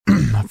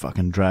I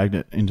fucking dragged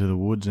it into the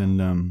woods and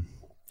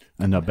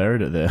I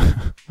buried it there.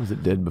 Was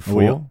it dead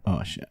before?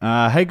 Oh shit!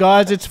 Hey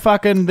guys, it's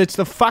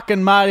the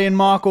fucking Marty and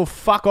Michael.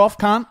 Fuck off,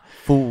 cunt!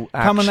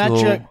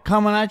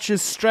 Coming at you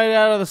straight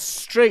out of the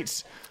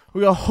streets.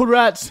 We got hood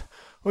rats.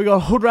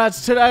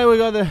 Today. We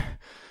got the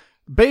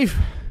beef.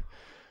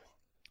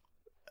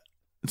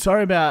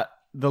 Sorry about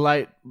the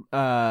late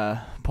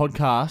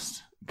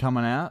podcast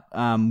coming out.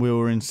 We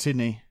were in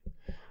Sydney,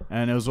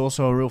 and there was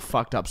also a real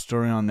fucked up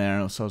story on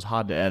there, so it was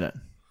hard to edit.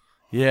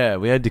 Yeah,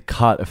 we had to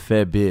cut a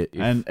fair bit.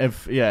 And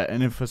if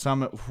for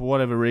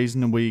whatever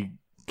reason we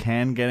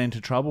can get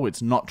into trouble,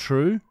 it's not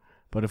true.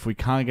 But if we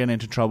can't get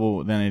into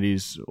trouble, then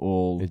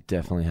it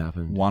definitely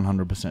happened.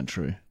 100%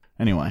 true.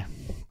 Anyway,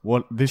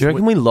 do you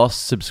reckon we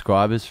lost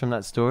subscribers from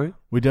that story?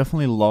 We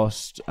definitely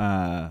lost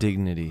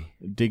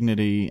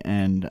dignity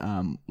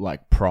and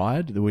like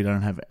pride, that we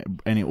don't have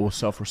any, or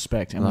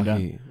self-respect, and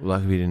lucky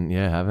we didn't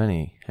have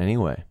any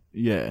anyway.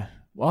 Yeah.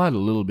 Well, I had a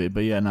little bit,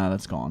 but yeah, no,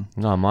 that's gone.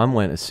 No, mine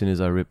went as soon as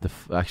I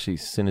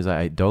as soon as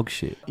I ate dog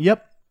shit.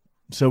 Yep.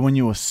 So when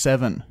you were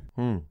 7,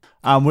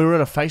 we were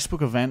at a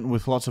Facebook event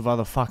with lots of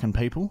other fucking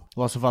people,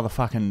 lots of other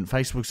fucking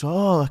Facebooks.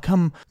 Oh,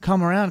 come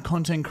around,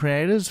 content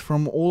creators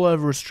from all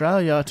over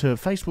Australia to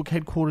Facebook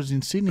headquarters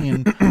in Sydney,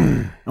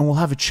 and we'll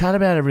have a chat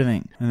about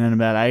everything. And then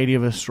about 80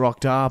 of us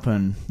rocked up,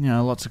 and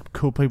lots of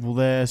cool people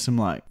there. Some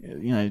old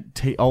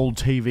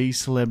TV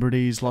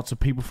celebrities, lots of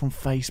people from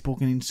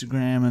Facebook and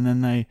Instagram, and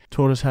then they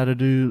taught us how to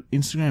do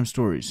Instagram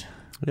stories.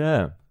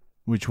 Yeah,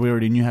 which we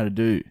already knew how to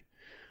do,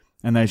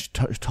 and they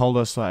told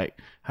us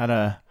how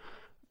to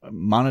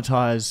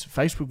monetize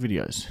Facebook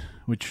videos,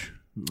 which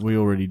we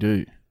already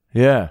do.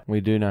 Yeah,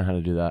 we do know how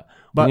to do that.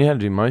 We knew how to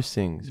do most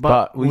things.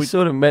 But we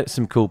sort of met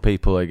some cool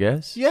people, I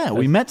guess. Yeah,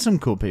 we met some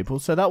cool people,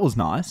 so that was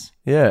nice.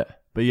 Yeah.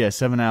 But yeah,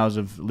 7 hours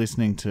of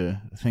listening to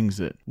things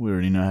that we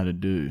already know how to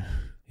do.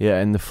 Yeah,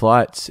 and the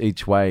flights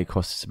each way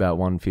cost us about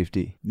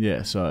 $150.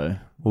 Yeah, so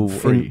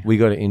free. We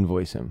got to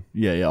invoice them.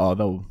 Yeah. Oh,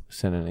 they'll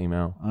send an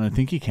email. I don't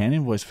think you can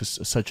invoice for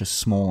such a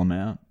small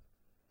amount.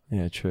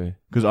 Yeah, true.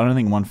 Because I don't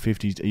think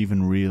 150 is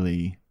even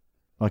really...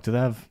 do they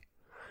have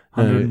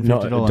 $150?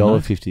 Not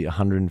 $1.50,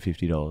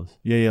 $150.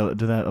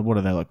 Yeah. What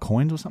are they, like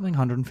coins or something?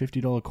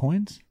 $150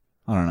 coins?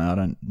 I don't know. I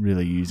don't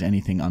really use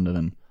anything under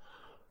than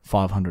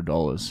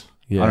 $500.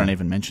 Yeah. I don't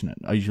even mention it.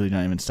 I usually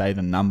don't even say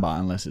the number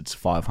unless it's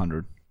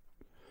 500.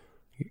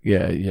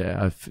 Yeah.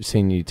 I've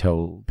seen you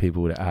tell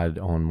people to add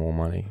on more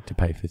money to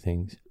pay for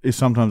things.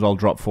 Sometimes I'll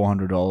drop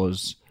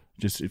 $400.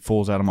 It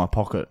falls out of my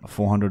pocket,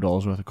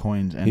 $400 worth of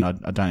coins, and I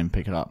don't even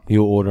pick it up.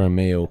 You'll order a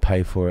meal,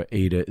 pay for it,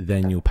 eat it,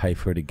 then you'll pay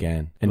for it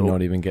again, and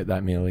not even get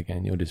that meal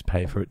again. You'll just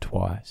pay for it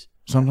twice.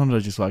 Sometimes I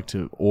just like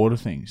to order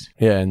things.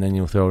 Yeah, and then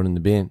you'll throw it in the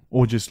bin.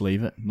 Or just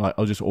leave it.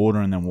 I'll just order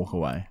and then walk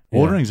away. Yeah.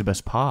 Ordering's the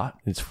best part.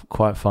 It's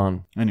quite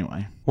fun.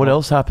 Anyway. What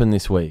else happened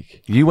this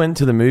week? You went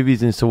to the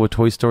movies and saw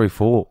Toy Story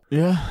 4.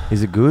 Yeah.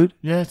 Is it good?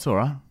 Yeah, it's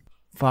alright.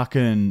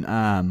 Fucking,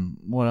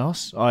 what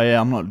else? Oh yeah,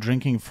 I'm not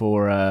drinking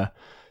for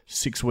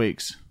 6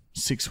 weeks.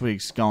 6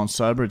 weeks going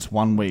sober. It's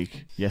 1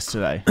 week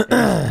yesterday.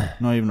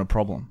 Not even a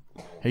problem.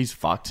 He's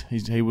fucked.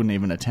 He wouldn't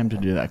even attempt to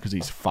do that because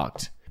he's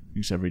fucked.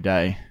 Drinks every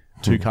day.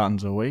 2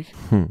 cartons a week.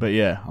 But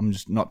yeah, I'm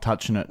just not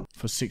touching it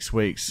for 6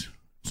 weeks.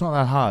 It's not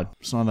that hard.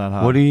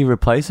 What do you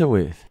replace it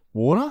with?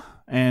 Water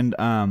and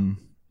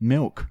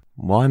milk.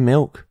 Why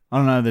milk? I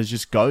don't know. There's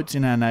just goats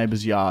in our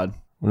neighbour's yard.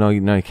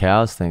 No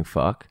cows, thank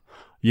fuck.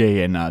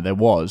 Yeah, no, there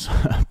was.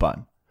 But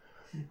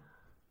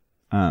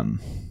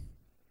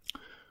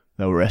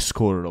they were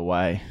escorted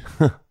away.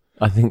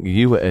 I think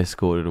you were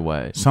escorted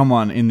away.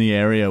 Someone in the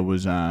area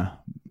was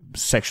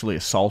sexually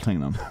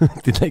assaulting them.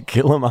 Did they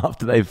kill them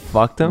after they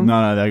fucked them?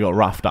 No, they got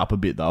roughed up a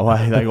bit though.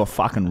 They got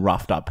fucking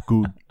roughed up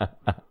good.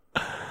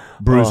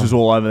 Bruises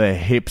all over their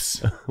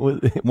hips.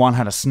 One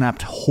had a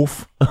snapped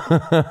hoof.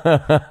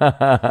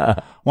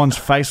 One's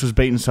face was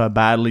beaten so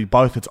badly,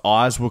 both its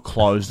eyes were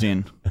closed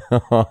in.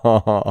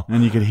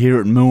 And you could hear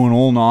it mooing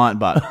all night,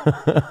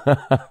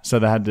 so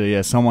they had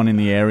to, someone in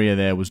the area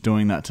there was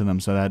doing that to them,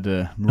 so they had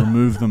to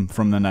remove them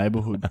from the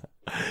neighbourhood.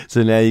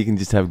 So now you can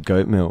just have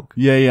goat milk?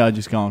 Yeah, I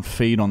just go and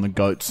feed on the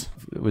goats.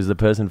 Was the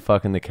person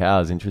fucking the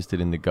cows interested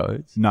in the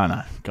goats?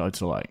 No,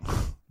 goats are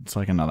it's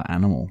like another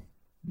animal.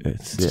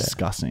 It's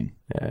disgusting.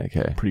 Yeah,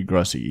 okay. Pretty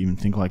gross that you even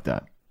think like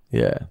that.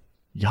 Yeah.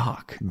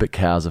 Yuck. But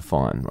cows are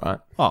fine, right?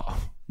 Oh,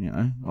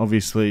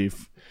 obviously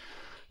if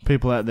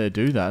people out there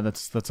do that,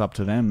 that's up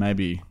to them.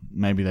 Maybe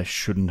they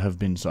shouldn't have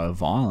been so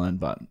violent,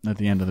 but at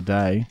the end of the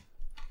day,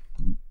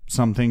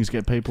 some things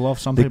get people off,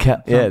 some things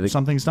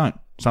don't.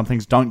 Some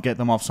things don't get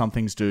them off, some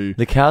things do.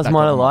 The cows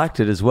might have liked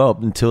it as well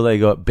until they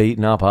got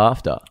beaten up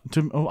after.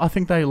 I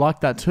think they like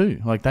that too.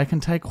 They can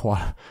take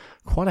quite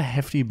a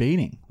hefty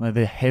beating.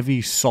 They're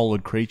heavy,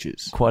 solid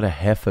creatures. Quite a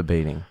heifer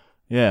beating.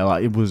 Yeah,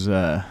 it was.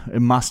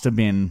 It must have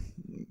been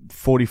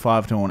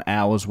 45 to an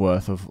hour's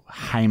worth of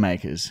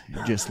haymakers,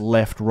 just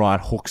left, right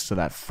hooks to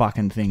that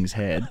fucking thing's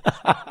head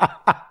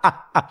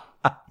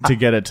to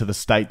get it to the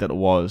state that it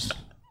was.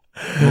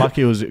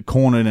 Lucky it was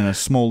cornered in a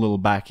small little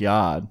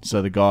backyard,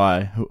 so the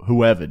guy,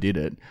 whoever did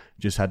it,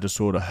 just had to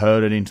sort of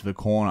herd it into the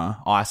corner,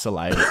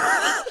 isolate it,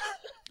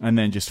 and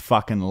then just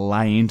fucking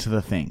lay into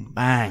the thing.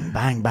 Bang,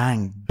 bang,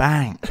 bang,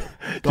 bang.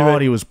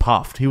 God, he was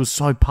puffed. He was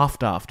so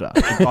puffed after.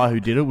 The guy who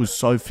did it was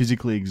so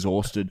physically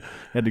exhausted.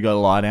 He had to go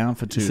lie down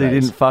for 2 days. So he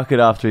didn't fuck it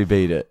after he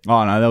beat it?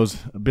 Oh, no, there was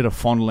a bit of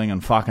fondling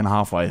and fucking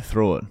halfway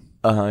through it.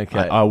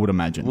 Okay. I would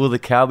imagine. Will the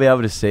cow be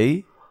able to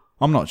see?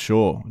 I'm not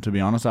sure, to be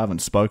honest. I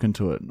haven't spoken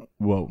to it.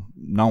 Well,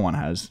 no one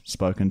has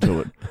spoken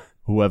to it.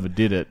 Whoever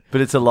did it.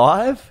 But it's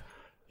alive?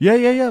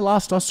 Yeah.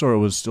 Last I saw it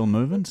was still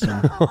moving. So.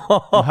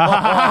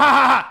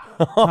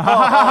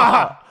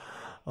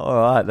 All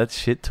right, that's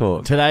shit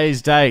talk.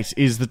 Today's date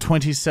is the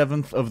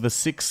 27th of the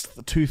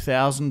 6th,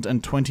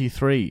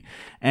 2023.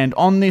 And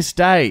on this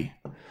day,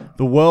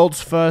 the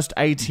world's first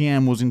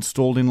ATM was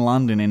installed in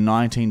London in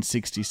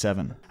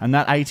 1967. And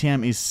that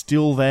ATM is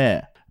still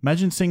there.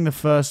 Imagine seeing the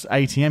first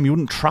ATM. You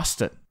wouldn't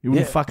trust it. You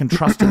wouldn't fucking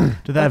trust it.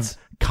 Do they have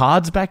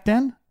cards back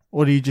then?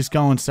 Or do you just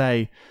go and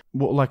say,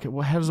 how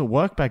does it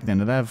work back then?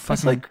 Do they have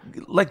fucking...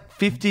 That's like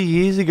 50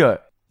 years ago.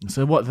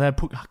 So what, they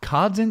put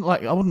cards in?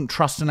 Like, I wouldn't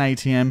trust an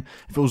ATM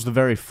if it was the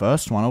very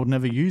first one. I would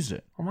never use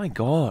it. Oh my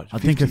God. I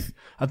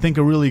think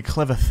a really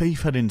clever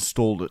thief had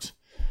installed it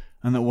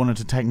and that wanted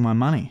to take my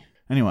money.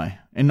 Anyway,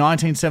 in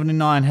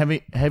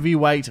 1979,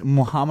 heavyweight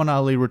Muhammad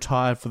Ali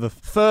retired for the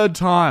third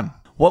time.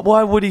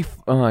 Why would he...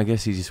 I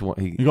guess he just...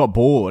 He got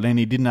bored and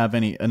he didn't have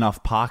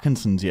enough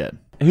Parkinson's yet.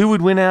 Who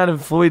would win out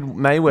of Floyd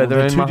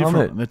Mayweather and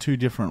Muhammad? They're two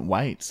different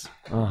weights.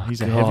 Oh,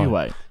 he's a God.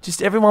 heavyweight.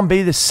 Just everyone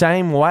be the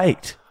same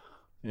weight.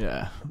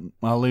 Yeah,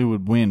 Ali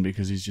would win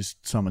because he's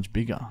just so much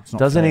bigger. It's not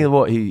Doesn't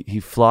fair. he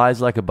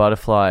flies like a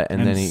butterfly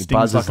and then he stings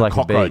buzzes like a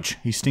cockroach. bee.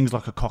 He stings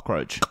like a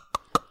cockroach.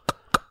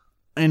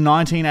 In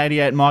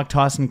 1988, Mike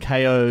Tyson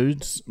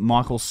KO'd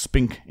Michael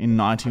Spink in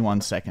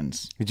 91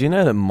 seconds. Did you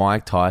know that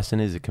Mike Tyson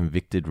is a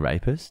convicted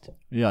rapist?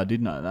 Yeah, I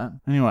did know that.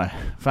 Anyway,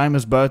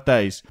 famous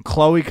birthdays.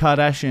 Khloe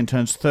Kardashian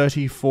turns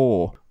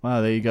 34.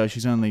 Wow, there you go.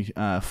 She's only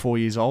 4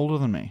 years older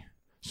than me.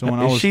 So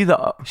when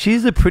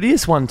She's the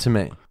prettiest one to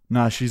me.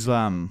 No, she's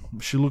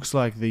she looks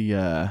like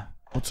the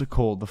what's it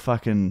called? The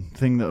fucking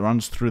thing that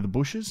runs through the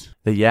bushes.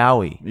 The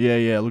Yowie. Yeah,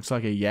 it looks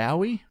like a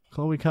Yowie.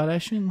 Khloe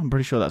Kardashian. I'm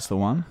pretty sure that's the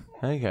one.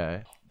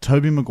 Okay.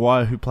 Tobey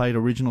Maguire, who played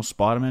original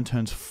Spider-Man,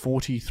 turns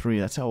 43.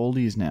 That's how old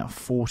he is now.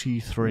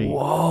 43. Whoa.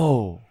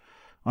 All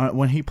right,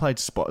 when he played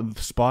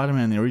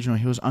Spider-Man, the original,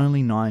 he was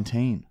only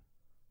 19.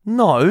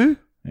 No.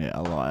 Yeah, I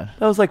lied.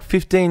 That was like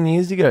 15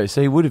 years ago,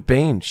 so he would have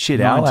been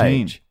our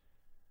age.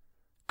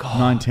 God.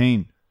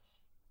 19.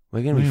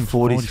 We're going to be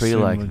 43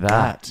 like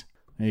that.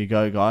 There you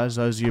go, guys.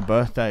 Those are your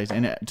birthdays.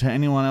 And to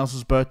anyone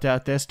else's birthday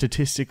out there,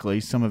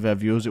 statistically, some of our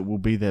viewers, it will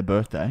be their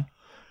birthday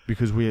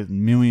because we have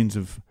millions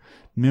of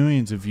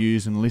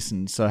views and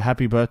listens. So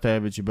happy birthday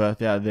if it's your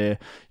birthday out there.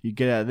 You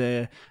get out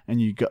there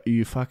and you're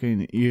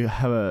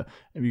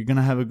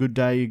gonna have a good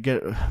day. You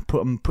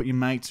put your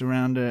mates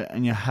around it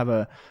and you have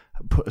a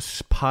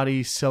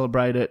party,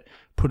 celebrate it,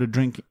 put a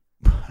drink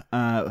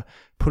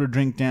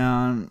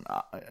down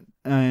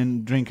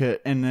and drink it,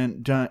 and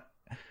then don't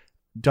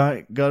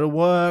go to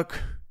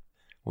work.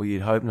 Well,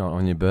 you'd hope not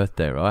on your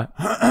birthday, right?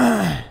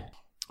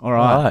 All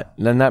right.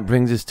 Then that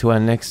brings us to our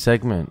next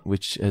segment,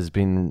 which has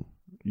been...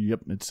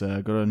 Yep, it's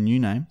got a new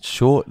name.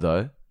 Short,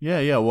 though.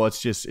 Yeah. Well, it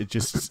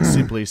just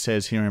simply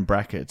says here in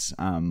brackets,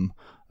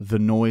 the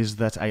noise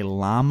that a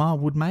llama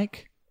would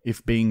make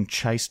if being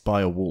chased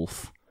by a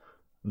wolf.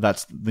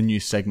 That's the new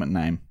segment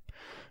name.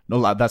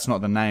 No, that's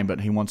not the name, but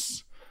he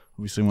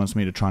obviously wants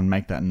me to try and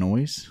make that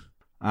noise.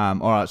 All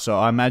right, so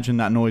I imagine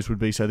that noise would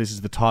be, so this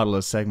is the title of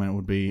the segment,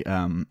 would be,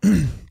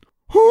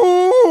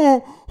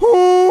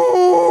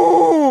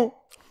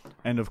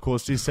 and of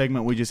course this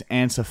segment we just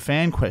answer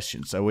fan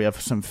questions. So we have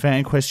some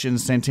fan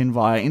questions sent in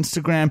via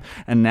Instagram,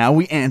 and now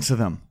we answer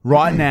them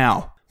right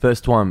now.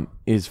 First one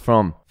is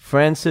from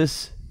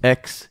Francis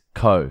X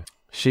Co.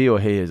 She or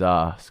he has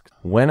asked,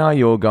 when are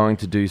you all going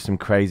to do some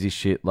crazy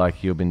shit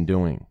like you've been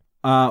doing?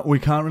 We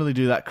can't really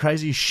do that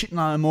crazy shit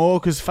no more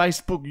because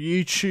Facebook,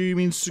 YouTube,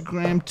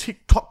 Instagram,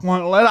 TikTok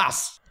won't let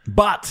us.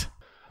 But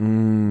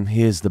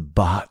here's the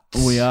but.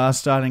 We are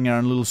starting our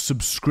own little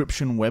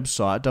subscription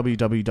website,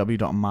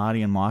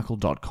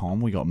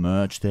 www.martyandmichael.com. We got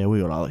merch there. We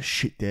got other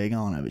shit there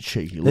going over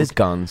cheeky. Look. There's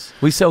guns.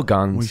 We sell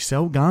guns. We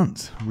sell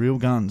guns, real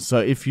guns. So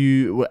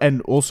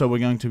and also we're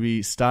going to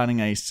be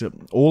starting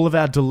all of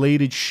our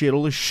deleted shit,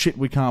 all the shit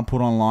we can't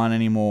put online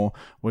anymore,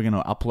 we're going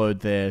to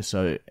upload there.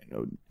 So,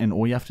 and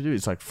all you have to do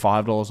is like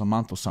 $5 a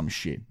month or some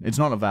shit. It's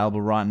not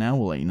available right now.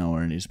 We'll let you know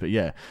where it is. But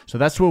yeah, so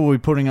that's where we'll be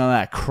putting on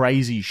that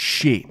crazy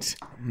shit.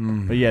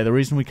 But yeah, the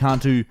reason we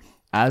can't do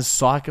as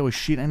psycho as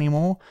shit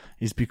anymore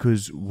is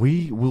because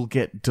we will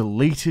get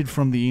deleted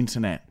from the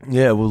internet.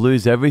 Yeah, we'll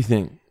lose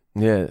everything.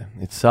 Yeah,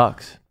 it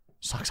sucks.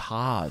 Sucks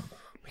hard.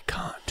 We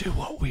can't do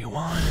what we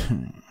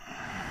want.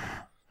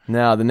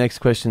 Now, the next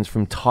question's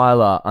from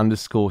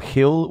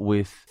Tyler_Hill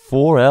with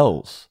 4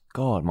 L's.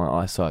 God, my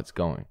eyesight's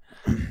going.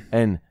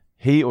 And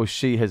he or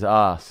she has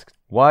asked,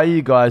 why are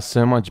you guys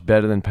so much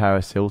better than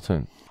Paris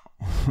Hilton?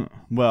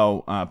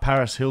 Well,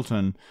 Paris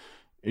Hilton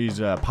is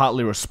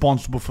partly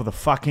responsible for the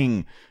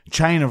fucking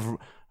chain of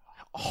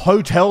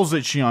hotels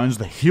that she owns,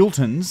 the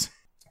Hiltons.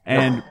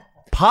 And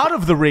part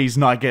of the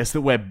reason, I guess,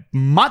 that we're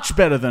much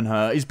better than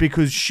her is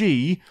because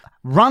she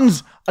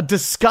runs a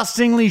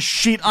disgustingly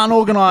shit,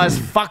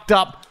 unorganized, fucked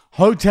up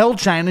hotel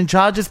chain and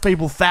charges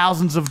people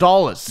thousands of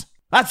dollars.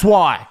 That's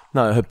why.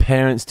 No, her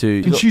parents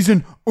do. And she's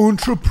an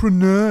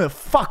entrepreneur.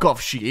 Fuck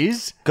off, she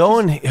is. Go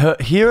and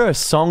hear a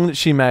song that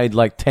she made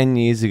like 10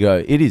 years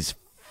ago. It is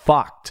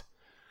fucked.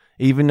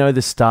 Even though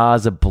the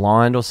stars are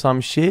blind or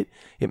some shit,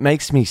 it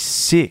makes me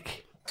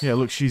sick. Yeah,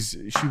 look, she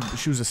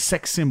was a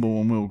sex symbol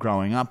when we were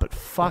growing up, but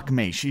fuck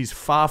me, she's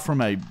far from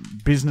a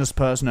business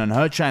person, and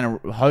her chain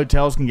of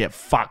hotels can get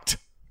fucked.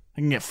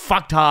 They can get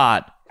fucked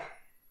hard.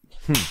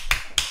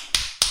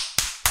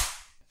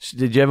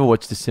 Did you ever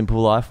watch The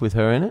Simple Life with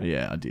her in it?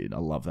 Yeah, I did. I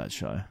love that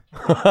show.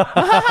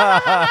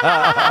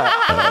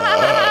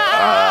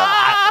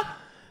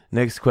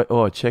 Next question.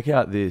 Oh, check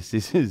out this.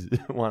 This is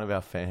one of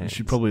our fans.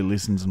 She probably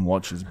listens and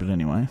watches, but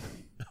anyway.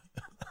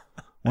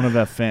 One of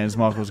our fans,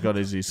 Michael's got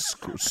his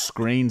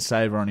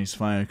screensaver on his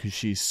phone because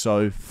she's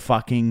so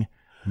fucking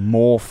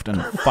morphed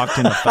and fucked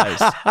in the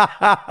face.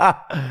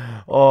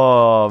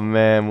 Oh,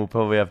 man. We'll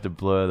probably have to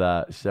blur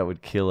that. That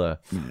would kill her.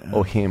 Yeah.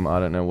 Or him. I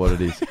don't know what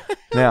it is.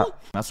 Now,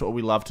 that's what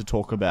we love to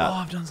talk about. Oh,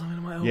 I've done something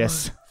to my elbow.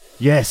 Yes.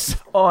 Yes.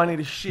 Oh, I need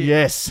a shit.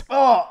 Yes.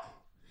 Oh.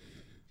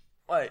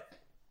 Wait.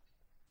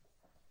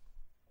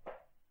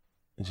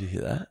 Did you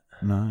hear that?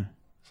 No.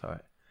 Sorry.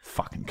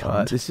 Fucking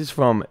cunt. This is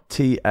from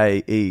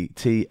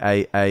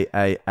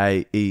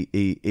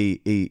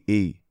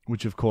TAETAAAAEEEE.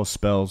 Which, of course,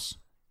 spells...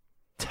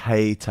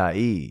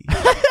 Tay-tay.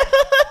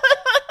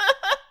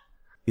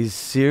 Is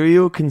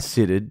cereal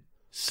considered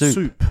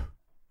soup?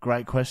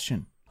 Great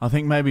question. I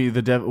think maybe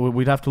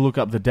we'd have to look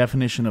up the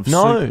definition of soup.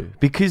 No,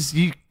 because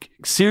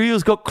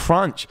cereal's got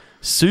crunch.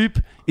 Soup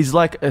is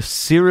like a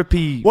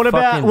syrupy. What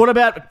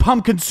about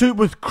pumpkin soup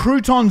with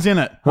croutons in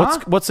it?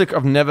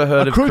 I've never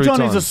heard of croutons. A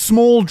crouton is a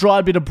small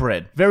dry bit of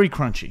bread, very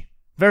crunchy,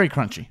 very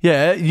crunchy.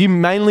 Yeah, you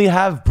mainly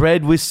have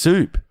bread with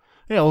soup.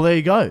 Yeah, well there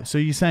you go. So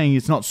you're saying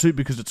it's not soup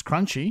because it's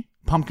crunchy?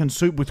 Pumpkin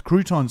soup with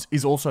croutons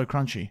is also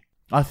crunchy.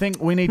 I think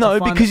we need to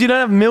find... No, because you don't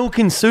have milk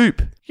in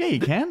soup. Yeah,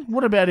 you can.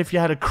 What about if you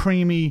had a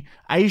creamy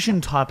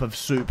Asian type of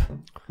soup?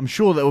 I'm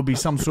sure there would be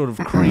some sort of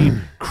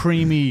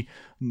creamy,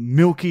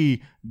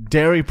 milky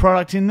dairy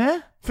product in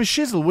there. For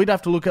shizzle, we'd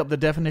have to look up the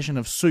definition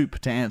of soup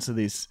to answer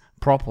this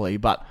properly,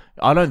 but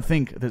I don't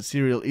think that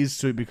cereal is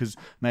soup because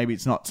maybe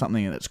it's not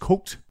something that's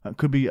cooked. It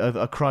could be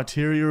a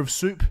criteria of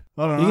soup.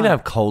 I don't know. You can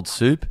have cold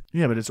soup.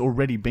 Yeah, but it's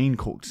already been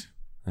cooked.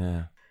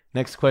 Yeah.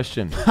 Next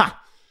question.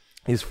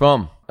 Is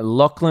from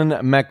Lachlan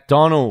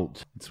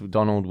MacDonald. It's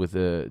Donald with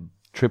a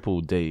triple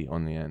D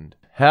on the end.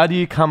 How do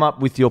you come up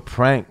with your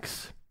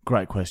pranks?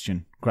 Great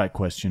question.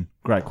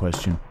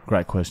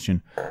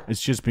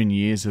 It's just been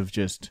years of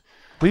just...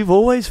 We've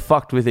always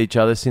fucked with each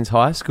other since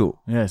high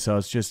school. Yeah, so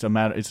it's just a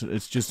matter...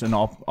 It's just an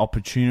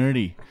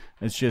opportunity.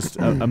 It's just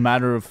a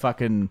matter of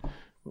fucking...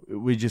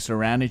 We're just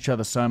around each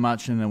other so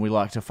much, and then we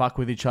like to fuck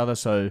with each other,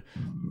 so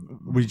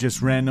we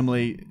just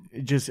randomly...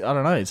 I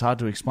don't know, it's hard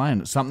to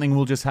explain. Something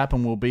will just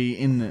happen. We'll be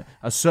in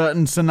a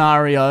certain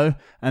scenario,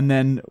 and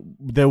then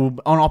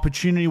an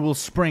opportunity will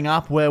spring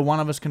up where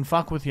one of us can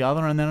fuck with the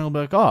other, and then it'll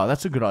be like, oh,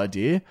 that's a good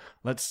idea.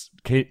 Let's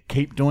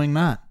keep doing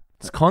that.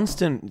 It's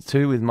constant,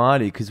 too, with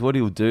Marty, because what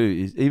he'll do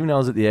is... Even I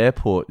was at the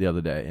airport the other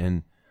day,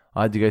 and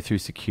I had to go through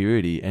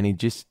security, and he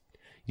just...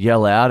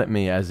 yell out at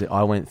me as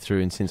I went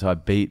through, and since I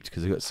beeped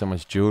because I got so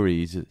much jewelry,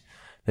 he's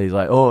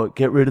like, "Oh,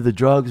 get rid of the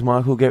drugs,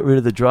 Michael. Get rid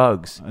of the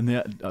drugs." And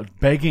they're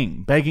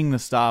begging the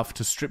staff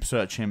to strip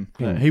search him.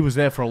 Yeah. He was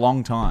there for a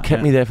long time.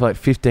 Kept me there for like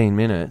 15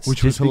 minutes,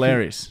 which was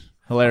hilarious.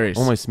 Hilarious.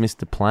 Almost missed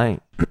the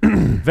plane.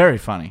 Very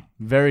funny.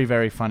 Very,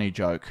 very funny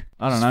joke.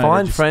 I don't know.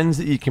 Find friends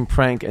that you can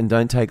prank and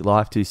don't take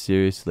life too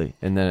seriously,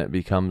 and then it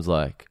becomes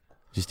like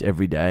just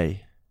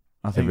everyday.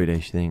 Everyday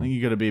thing. I think you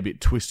got to be a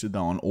bit twisted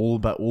though, and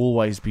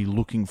always be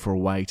looking for a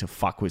way to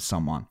fuck with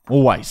someone.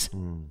 Always,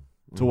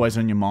 it's always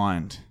on your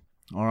mind.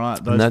 All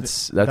right,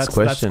 that's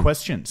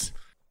questions.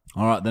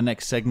 All right, the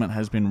next segment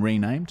has been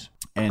renamed,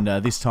 and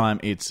this time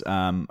it's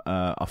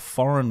a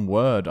foreign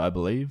word, I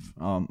believe.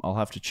 I'll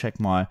have to check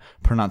my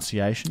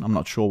pronunciation. I'm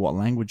not sure what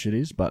language it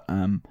is, but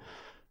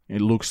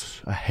it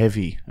looks a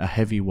heavy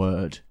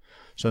word.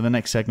 So the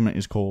next segment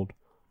is called.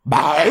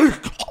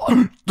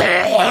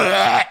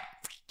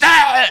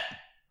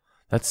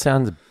 That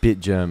sounds a bit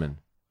German.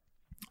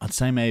 I'd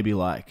say maybe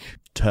like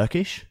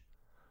Turkish.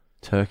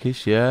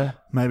 Turkish, yeah.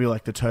 Maybe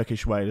like the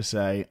Turkish way to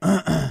say,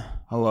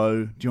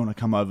 hello, do you want to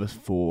come over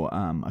for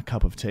a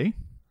cup of tea?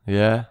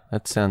 Yeah,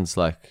 that sounds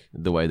like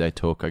the way they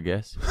talk, I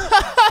guess.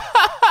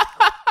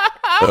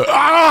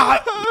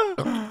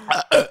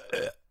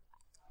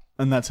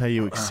 And that's how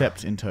you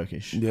accept in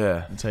Turkish.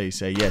 Yeah. That's how you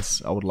say,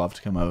 yes, I would love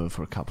to come over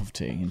for a cup of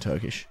tea in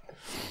Turkish.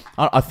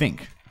 I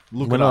think.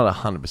 We're not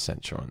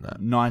 100% sure on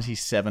that.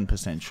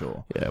 97%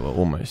 sure. Yeah, well,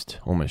 almost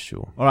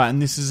sure. All right,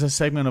 and this is a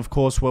segment, of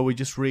course, where we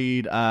just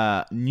read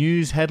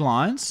news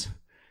headlines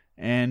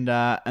and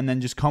then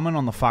just comment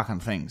on the fucking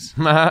things.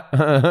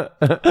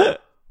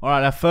 All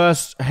right, our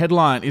first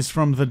headline is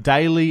from the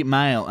Daily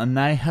Mail, and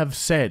they have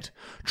said,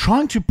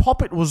 trying to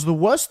pop it was the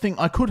worst thing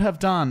I could have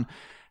done.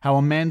 How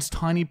a man's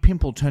tiny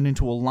pimple turned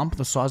into a lump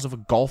the size of a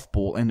golf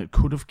ball, and it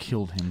could have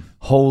killed him.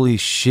 Holy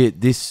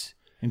shit, this...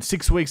 In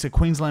 6 weeks, a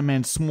Queensland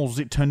man's small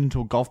zit turned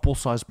into a golf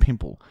ball-sized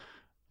pimple.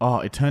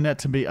 Oh, it turned out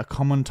to be a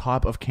common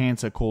type of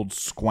cancer called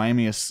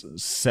squamous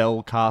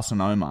cell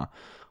carcinoma.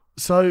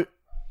 So,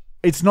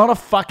 it's not a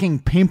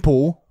fucking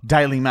pimple,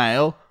 Daily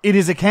Mail. It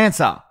is a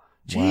cancer.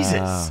 Jesus.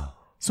 Wow.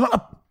 It's not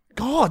a...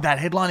 God, that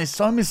headline is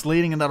so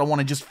misleading and that I want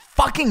to just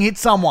fucking hit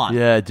someone.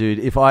 Yeah, dude.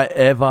 If I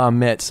ever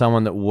met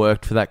someone that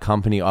worked for that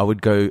company, I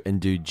would go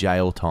and do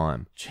jail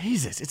time.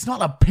 Jesus, it's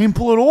not a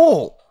pimple at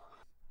all.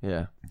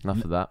 Yeah,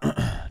 enough of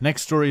that.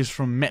 Next story is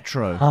from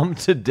Metro.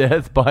 Humped to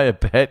death by a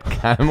pet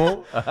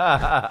camel. All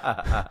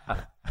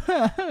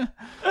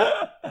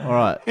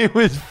right. It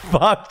was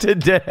fucked to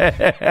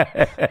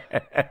death.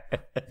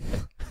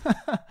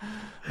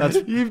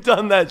 You've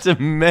done that to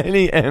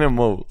many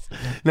animals.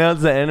 Now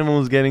it's the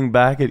animals getting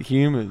back at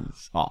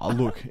humans. Oh,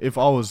 look, if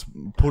I was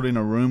put in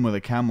a room with a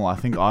camel, I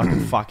think I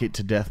could fuck it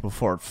to death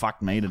before it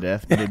fucked me to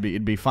death. But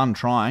it'd be fun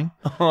trying.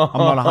 I'm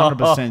not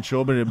 100%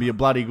 sure, but it'd be a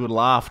bloody good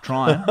laugh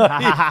trying.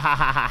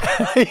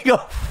 He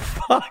got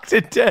fucked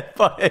to death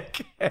by a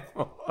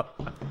camel.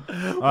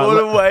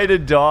 What a way to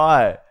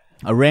die.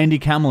 A Randy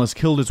camel has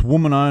killed its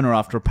woman owner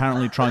after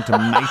apparently trying to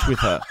mate with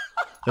her.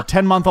 The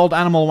 10-month-old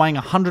animal weighing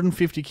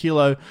 150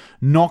 kilo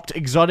knocked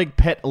exotic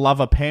pet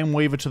lover Pam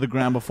Weaver to the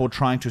ground before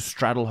trying to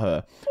straddle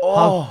her.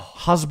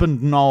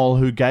 Husband Noel,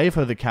 who gave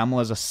her the camel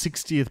as a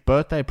 60th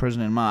birthday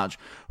present in March,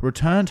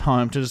 returned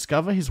home to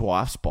discover his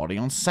wife's body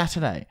on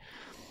Saturday.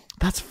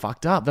 That's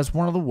fucked up. That's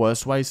one of the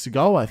worst ways to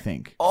go, I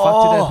think.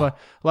 Fucked to death by,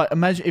 like,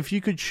 imagine if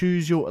you could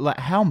choose your... Like,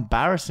 how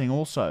embarrassing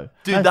also.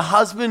 Dude, the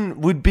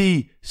husband would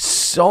be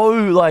so,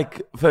 like...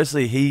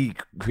 Firstly, he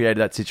created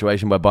that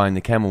situation by buying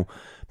the camel.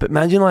 But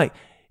imagine, like...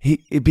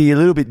 He'd be a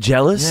little bit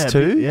jealous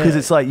too, because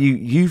it's like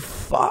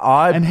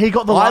and he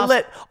got the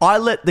last... I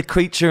let the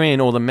creature in,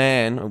 or the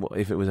man,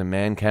 if it was a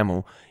man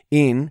camel,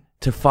 in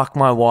to fuck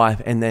my wife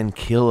and then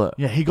kill her.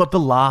 Yeah,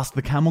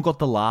 the camel got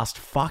the last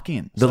fuck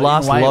in. The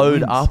last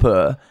load up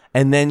her,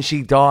 and then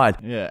she died.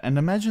 Yeah, and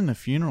imagine the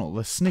funeral,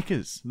 the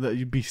snickers, that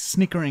you'd be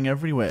snickering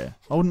everywhere.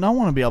 I would not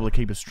want to be able to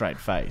keep a straight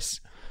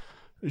face.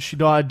 She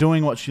died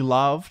doing what she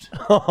loved.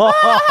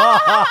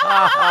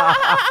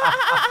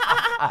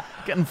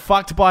 Getting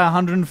fucked by a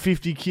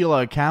 150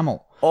 kilo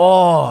camel.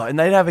 Oh, and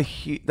they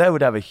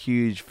would have a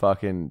huge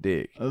fucking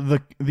dick.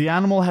 The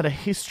animal had a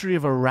history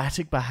of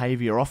erratic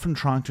behavior, often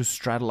trying to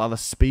straddle other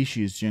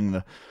species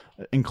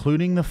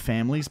including the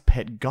family's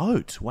pet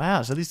goat.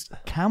 Wow, so this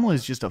camel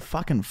is just a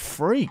fucking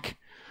freak.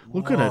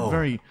 Look at it,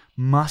 very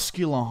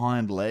muscular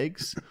hind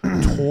legs,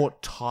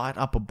 taut, tight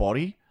upper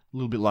body, a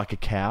little bit like a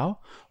cow,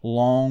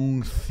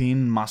 long,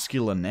 thin,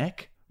 muscular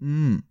neck.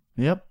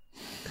 Yep.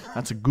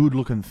 That's a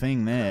good-looking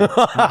thing there.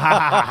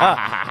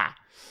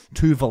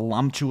 2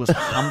 voluptuous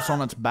humps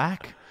on its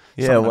back.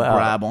 Something to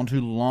grab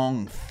onto.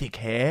 Long, thick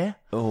hair.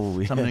 Oh,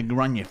 yeah. Something to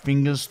run your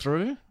fingers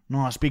through.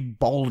 Nice, big,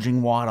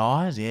 bulging white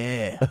eyes.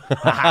 Yeah.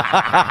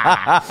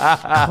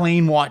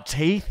 Clean white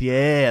teeth.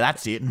 Yeah,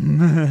 that's it.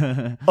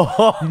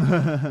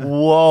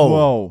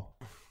 Whoa.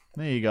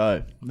 There you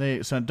go.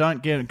 So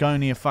don't go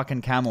near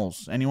fucking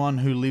camels. Anyone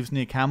who lives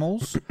near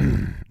camels,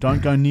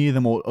 don't go near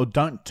them or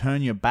don't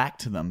turn your back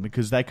to them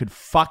because they could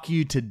fuck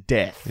you to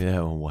death. Yeah,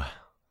 wow.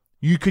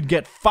 You could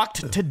get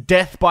fucked to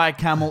death by a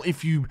camel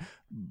if you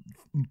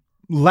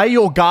lay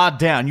your guard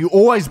down. You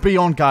always be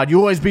on guard. You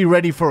always be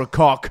ready for a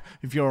cock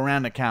if you're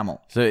around a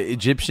camel. So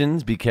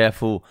Egyptians, be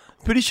careful.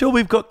 Pretty sure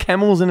we've got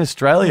camels in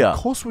Australia. Yeah, of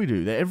course we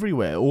do. They're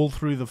everywhere, all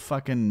through the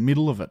fucking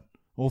middle of it.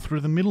 All through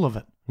the middle of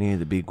it. Near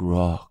the big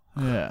rock.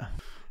 Yeah.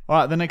 All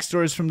right, the next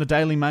story is from the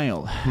Daily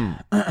Mail.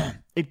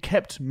 It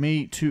kept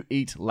me to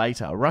eat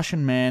later. A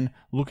Russian man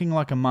looking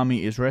like a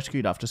mummy is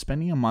rescued after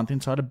spending a month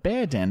inside a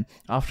bear den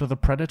after the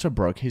predator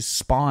broke his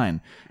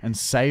spine and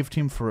saved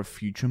him for a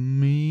future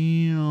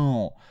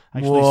meal.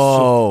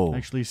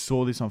 Actually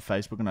saw this on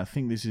Facebook, and I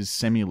think this is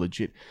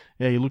semi-legit.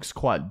 Yeah, he looks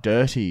quite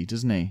dirty,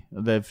 doesn't he?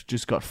 They've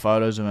just got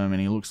photos of him,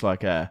 and he looks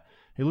like a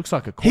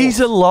corpse. He's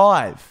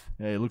alive.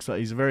 Yeah, he looks like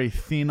he's a very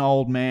thin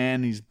old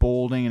man. He's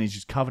balding, and he's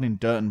just covered in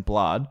dirt and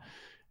blood.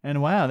 And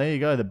wow, there you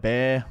go. The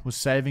bear was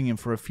saving him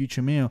for a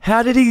future meal.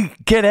 How did he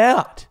get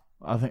out?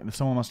 I think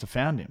someone must have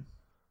found him.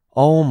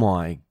 Oh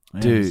my,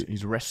 dude.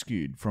 He's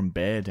rescued from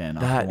bear den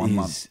after 1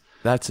 month.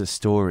 That's a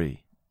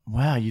story.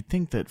 Wow, you'd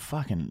think that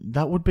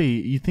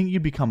you'd think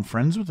you'd become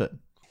friends with it.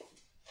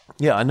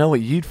 Yeah, I know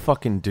what you'd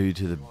fucking do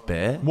to the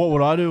bear. What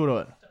would I do to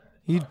it?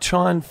 You'd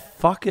try and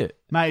fuck it.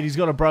 Mate, he's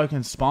got a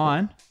broken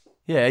spine.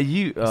 Yeah,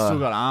 He's still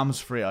got arms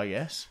free, I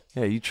guess.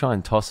 Yeah, you try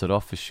and toss it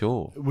off for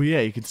sure. Well, yeah,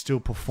 you could still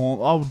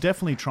perform. I would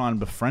definitely try and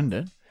befriend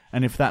it.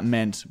 And if that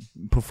meant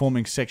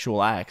performing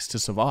sexual acts to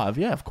survive,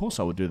 yeah, of course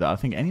I would do that. I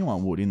think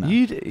anyone would in that.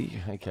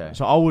 Okay.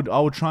 So I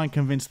would try and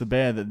convince the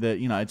bear that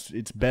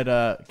it's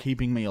better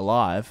keeping me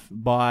alive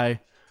by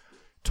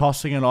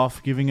tossing it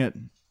off,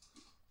 filleting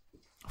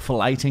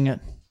it.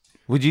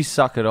 Would you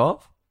suck it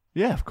off?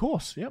 Yeah, of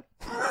course. Yep.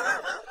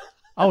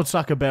 I would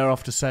suck a bear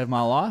off to save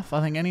my life.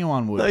 I think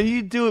anyone would. No,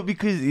 you do it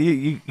because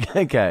you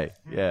okay,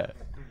 yeah.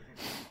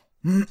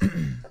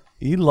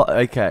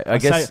 Okay, I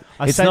guess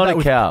it's not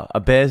a cow. A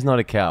bear's not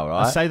a cow,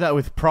 right? I say that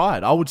with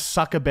pride. I would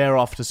suck a bear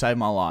off to save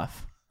my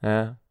life.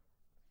 Yeah.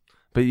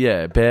 But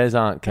yeah, bears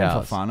aren't And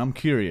cows. for fun. I'm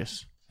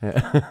curious.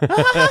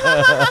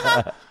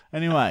 Yeah.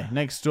 Anyway,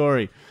 next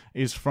story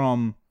is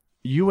from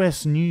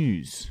US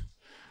News.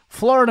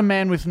 Florida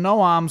man with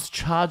no arms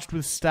charged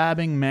with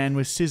stabbing man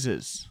with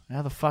scissors.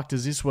 How the fuck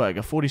does this work?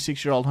 A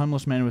 46-year-old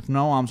homeless man with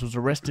no arms was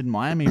arrested in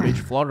Miami Beach,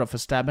 Florida for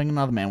stabbing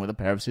another man with a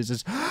pair of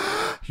scissors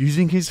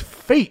using his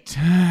feet.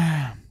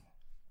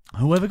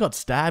 Whoever got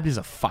stabbed is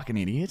a fucking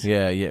idiot.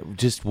 Yeah.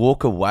 Just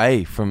walk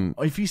away from...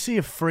 If you see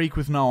a freak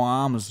with no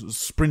arms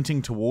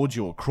sprinting towards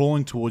you or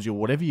crawling towards you, or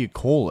whatever you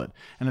call it,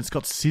 and it's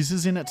got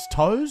scissors in its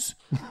toes,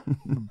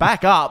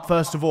 back up,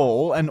 first of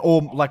all,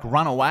 or like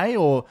run away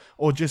or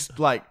just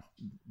like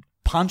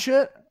punch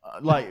it.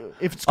 Like,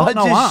 if it's got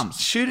no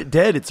arms. Shoot it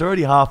dead. It's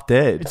already half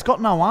dead. It's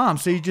got no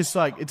arms, so you just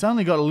like, it's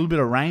only got a little bit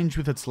of range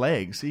with its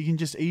legs, so you can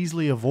just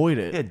easily avoid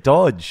it. Yeah,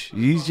 dodge.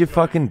 Use your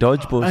fucking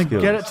dodgeball And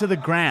skills. get it to the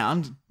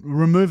ground,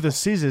 remove the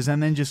scissors,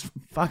 and then just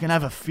fucking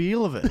have a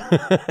feel of it.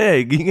 Yeah,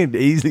 you can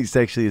easily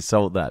sexually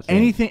assault that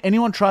thing.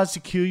 Anyone tries to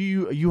kill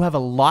you, you have a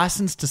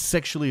license to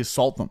sexually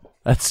assault them.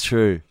 That's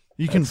true.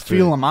 You can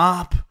feel them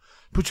up,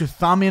 put your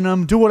thumb in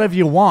them, do whatever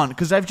you want,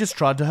 because they've just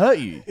tried to hurt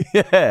you.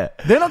 Yeah.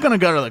 They're not going to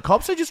go to the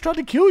cops, they just tried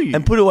to kill you.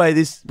 And put it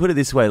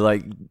this way,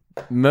 like,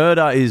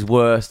 murder is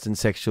worse than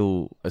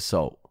sexual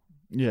assault.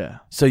 Yeah.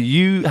 So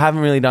you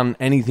haven't really done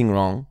anything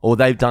wrong, or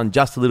they've done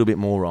just a little bit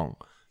more wrong.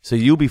 So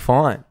you'll be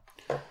fine.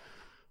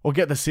 Or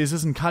get the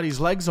scissors and cut his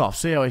legs off.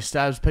 See how he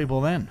stabs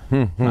people then.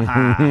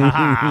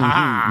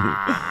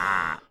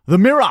 The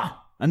Mirror.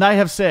 And they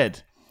have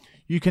said,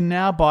 you can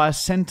now buy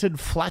scented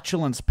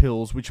flatulence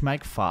pills which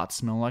make farts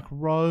smell like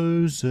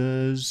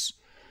roses.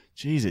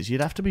 Jesus,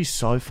 you'd have to be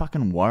so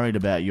fucking worried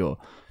about your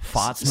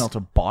fart smell to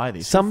buy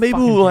this. Some Who people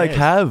fucking like cares?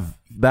 have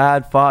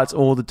bad farts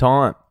all the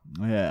time.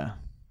 Yeah.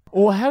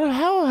 Or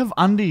how have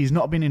undies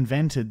not been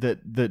invented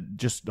that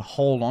just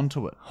hold on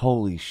to it?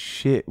 Holy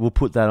shit. We'll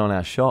put that on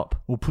our shop.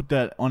 We'll put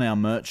that on our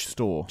merch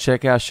store.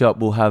 Check our shop.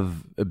 We'll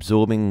have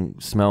absorbing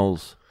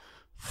smells.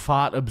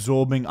 Fart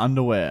absorbing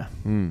underwear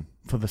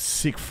for the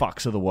sick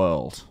fucks of the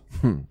world.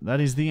 That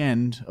is the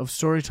end of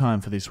story time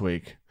for this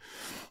week,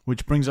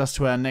 which brings us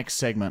to our next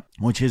segment,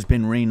 which has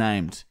been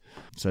renamed.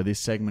 So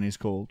this segment is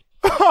called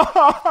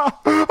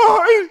Oh,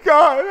 he's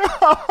gone.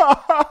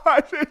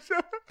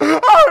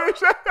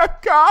 I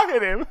can't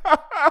hit him.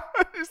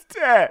 He's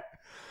dead.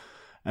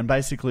 And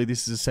basically,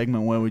 this is a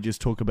segment where we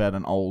just talk about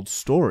an old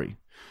story.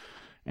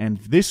 And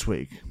this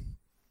week,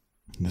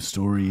 the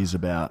story is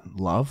about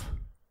love.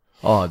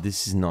 Oh,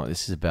 this is not.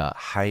 This is about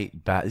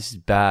hate. This is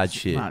bad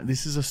shit. No,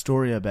 this is a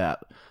story about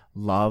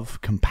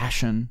love,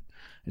 compassion.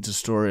 It's a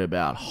story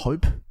about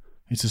hope.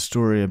 It's a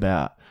story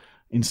about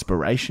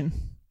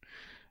inspiration.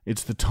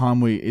 It's the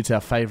time it's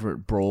our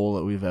favourite brawl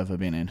that we've ever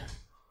been in.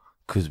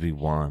 Because we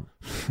won.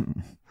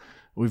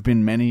 We've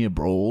been many a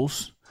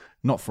brawls,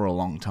 not for a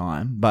long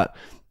time, but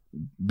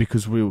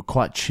because we were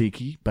quite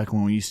cheeky back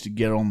when we used to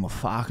get on the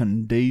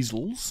fucking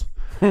diesels.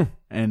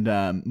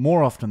 And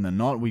more often than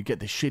not, we'd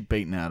get the shit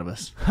beaten out of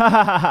us.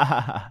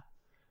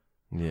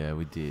 Yeah,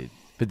 we did.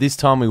 But this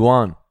time we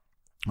won.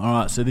 All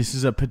right, so this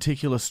is a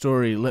particular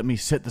story. Let me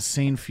set the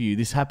scene for you.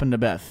 This happened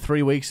about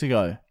 3 weeks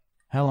ago.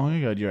 How long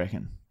ago do you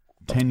reckon?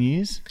 10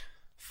 years?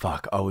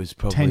 Fuck, I was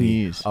probably... 10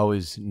 years. I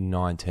was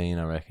 19,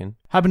 I reckon.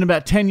 Happened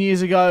about 10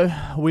 years ago.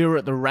 We were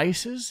at the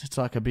races. It's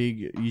like a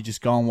big... You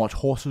just go and watch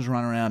horses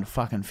run around a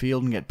fucking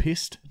field and get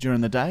pissed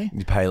during the day.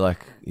 You pay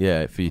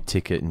for your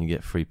ticket and you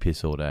get free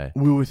piss all day.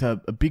 We were with a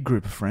big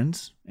group of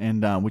friends,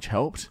 and which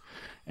helped.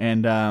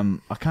 And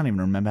I can't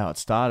even remember how it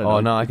started. Oh,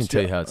 no, I can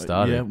tell you how it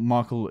started. Yeah,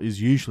 Michael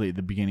is usually at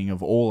the beginning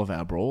of all of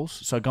our brawls.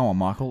 So go on,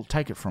 Michael.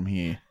 Take it from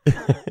here.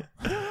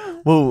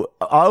 Well,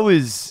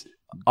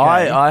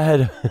 I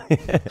had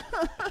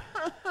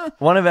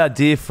one of our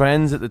dear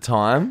friends at the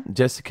time,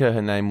 Jessica,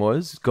 her name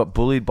was, got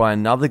bullied by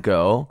another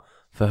girl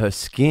for her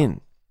skin.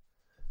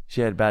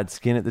 She had bad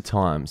skin at the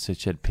time, so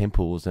she had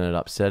pimples and it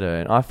upset her.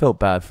 And I felt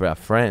bad for our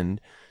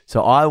friend,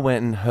 so I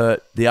went and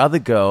hurt the other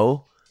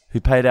girl who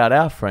paid out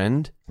our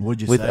friend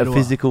with a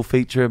physical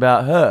feature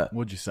about her.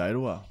 What'd you say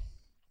to her?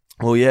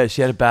 Well, yeah,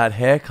 she had a bad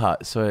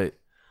haircut, so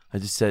I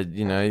just said,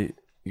 your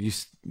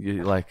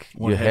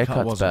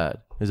haircut's bad.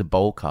 It was a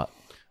bowl cut.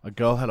 A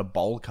girl had a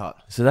bowl cut.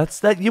 So that's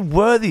that. You're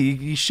worthy.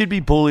 You should be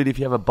bullied if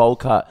you have a bowl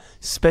cut.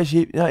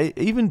 Especially,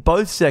 even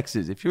both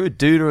sexes. If you're a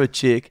dude or a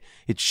chick,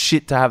 it's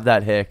shit to have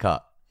that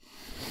haircut.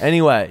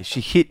 Anyway,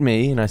 she hit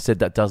me, and I said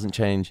that doesn't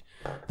change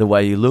the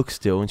way you look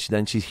still. And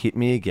then she hit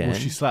me again. Well,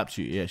 she slapped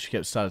you. Yeah,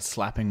 she started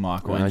slapping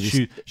Michael, And and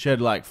she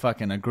had like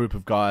fucking a group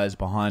of guys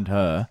behind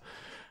her.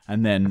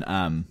 And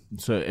then,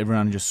 so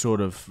everyone just sort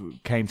of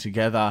came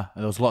together.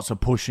 There was lots of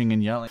pushing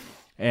and yelling.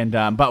 And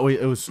but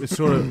it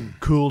sort of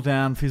cooled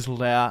down,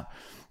 fizzled out,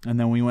 and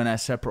then we went our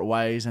separate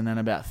ways. And then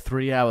about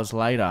 3 hours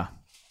later,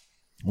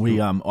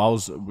 I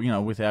was,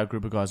 with our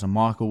group of guys, and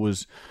Michael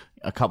was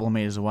a couple of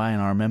meters away,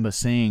 and I remember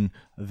seeing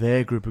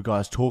their group of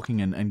guys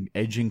talking and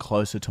edging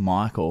closer to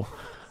Michael.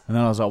 And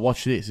then I was like,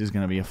 watch this. There's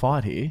going to be a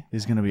fight here.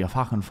 There's going to be a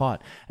fucking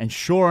fight. And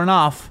sure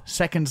enough,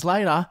 seconds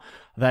later,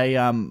 they,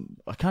 I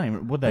can't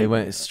even, They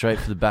went straight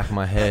for the back of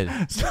my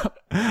head.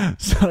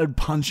 started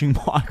punching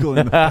Michael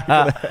in the back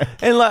of the head.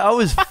 And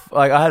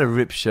I had a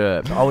ripped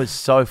shirt. I was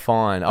so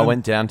fine. I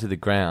went down to the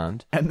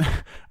ground. And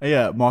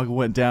yeah, Michael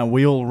went down.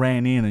 We all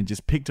ran in and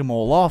just picked them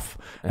all off.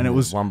 And it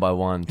was one by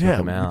one, took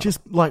them out.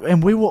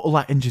 And we were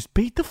like, and just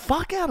beat the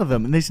fuck out of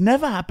them. And this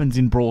never happens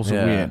in Brawls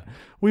That Weird.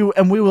 We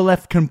were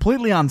left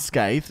completely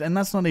unscathed, and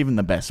that's not even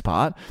the best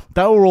part.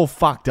 They were all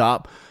fucked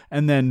up,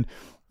 and then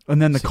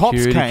the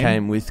cops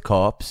came with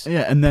cops.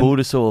 Yeah, and then pulled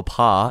us all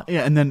apart.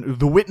 Yeah, and then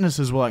the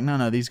witnesses were like,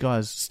 "No, these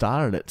guys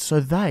started it." So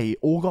they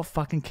all got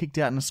fucking kicked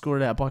out and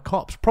escorted out by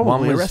cops. Probably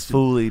one was arrested.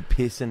 fully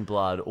piss and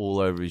blood all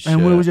over his shirt.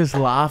 And we were just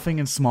laughing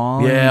and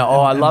smiling. Yeah.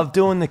 I love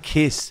doing the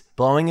kiss,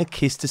 blowing a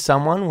kiss to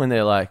someone when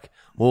they're like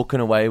walking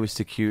away with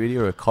security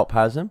or a cop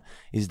has them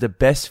is the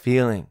best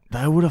feeling.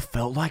 They would have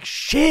felt like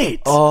shit.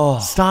 Oh.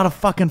 Start a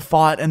fucking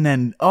fight and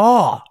then,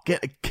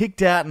 get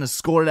kicked out and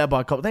escorted out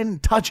by a cop. They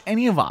didn't touch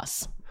any of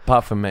us.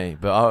 Apart from me.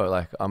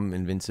 But I'm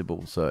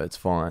invincible, so it's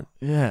fine.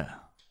 Yeah.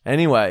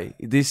 Anyway,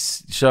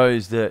 this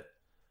shows that...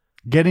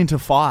 Get into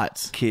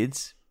fights.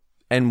 Kids.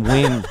 And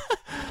win.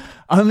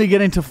 Only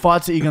get into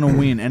fights that you're going to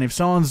win. And if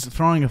someone's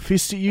throwing a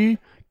fist at you...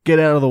 Get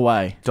out of the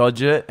way.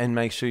 Dodge it and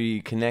make sure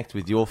you connect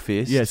with your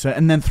fist. Yeah,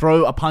 and then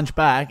throw a punch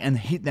back and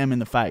hit them in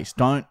the face.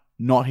 Don't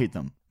not hit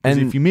them. Because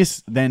if you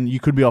miss, then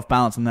you could be off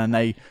balance and then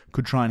they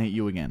could try and hit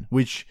you again.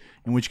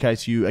 In which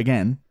case you,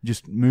 again,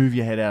 just move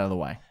your head out of the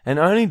way. And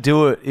only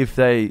do it if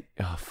they...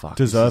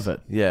 deserve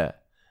it. Yeah,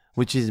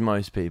 which is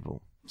most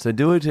people. So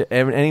do it to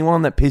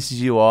anyone that pisses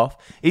you off.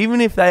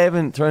 Even if they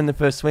haven't thrown the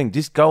first swing,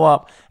 just go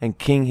up and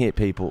king hit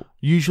people.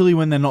 Usually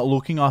when they're not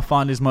looking, I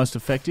find is most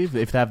effective.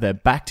 If they have their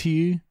back to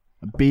you...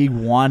 A big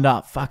wind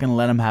up, fucking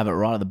let them have it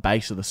right at the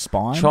base of the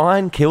spine. Try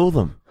and kill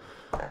them.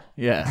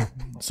 Yeah.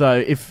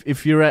 So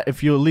if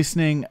you're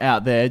listening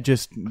out there,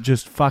 just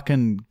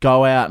fucking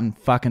go out and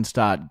fucking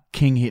start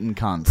king hitting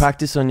cunts.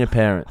 Practice on your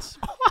parents.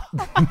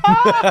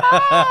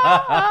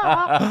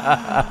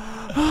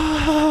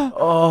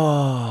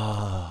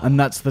 And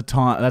that's the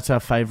time. That's our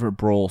favorite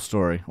brawl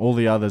story. All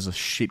the others are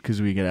shit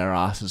because we get our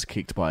asses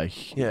kicked by.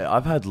 Yeah,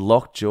 I've had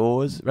locked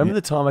jaws. Remember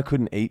the time I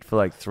couldn't eat for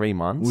like 3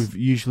 months?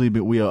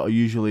 We are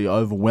usually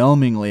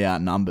overwhelmingly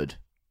outnumbered.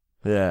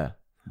 Yeah.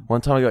 One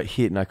time I got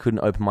hit and I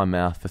couldn't open my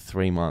mouth for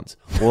 3 months.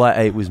 All I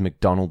ate was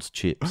McDonald's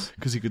chips.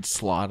 Because you could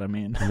slide them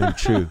in. And then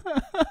chew.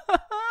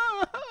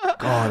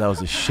 God, that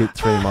was a shit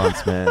 3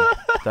 months, man.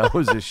 That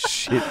was a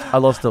shit. I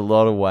lost a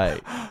lot of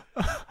weight.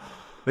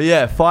 But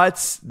yeah,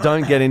 fights,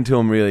 don't get into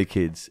them really,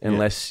 kids,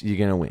 unless you're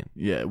going to win.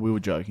 Yeah, we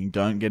were joking.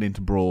 Don't get into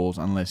brawls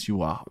unless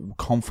you are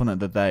confident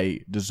that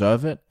they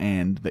deserve it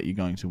and that you're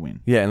going to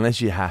win. Yeah,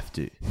 unless you have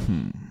to.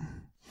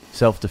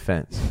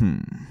 Self-defense.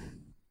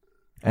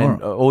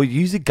 Or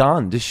use a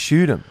gun. Just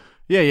shoot them.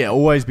 Yeah.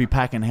 Always be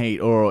packing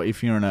heat. Or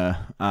if you're in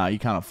you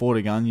can't afford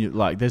a gun.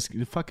 There's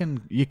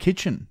fucking your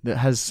kitchen that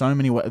has so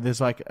many. There's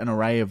like an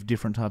array of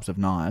different types of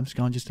knives.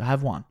 Go and just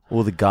have one.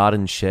 Or the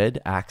garden shed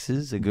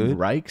axes are good.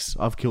 Rakes.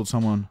 I've killed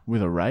someone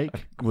with a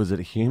rake. Was it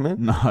a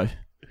human? No.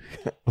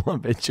 I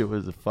bet you it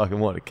was a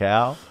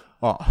cow.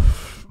 Oh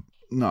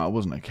no, it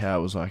wasn't a cow.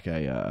 It was like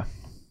a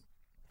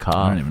calf.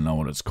 I don't even know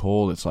what it's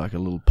called. It's like a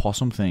little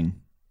possum thing.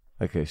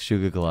 Like a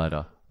sugar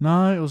glider.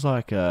 No, it was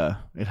like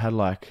it had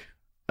like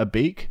a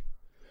beak.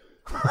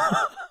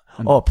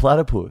 A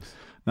platypus.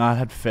 No, it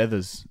had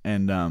feathers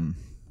and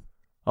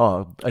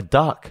a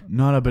duck.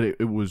 No, but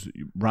it was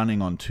running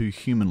on 2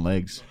 human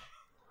legs.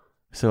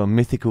 So a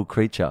mythical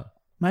creature.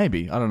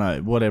 Maybe, I don't know.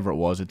 Whatever it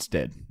was, it's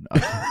dead.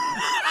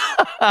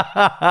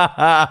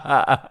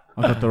 I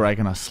got the rake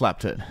and I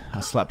slapped it.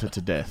 I slapped it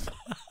to death.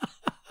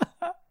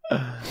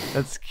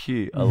 That's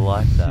cute. I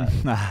like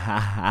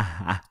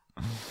that.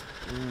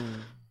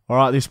 All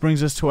right, this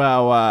brings us to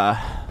our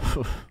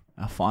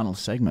final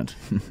segment,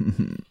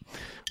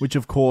 which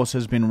of course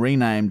has been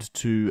renamed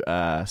to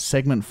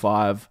Segment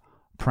 5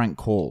 Prank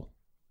Call.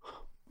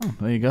 Oh,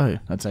 there you go.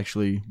 That's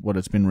actually what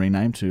it's been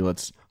renamed to.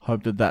 Let's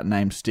hope that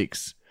name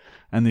sticks.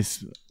 And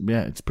this,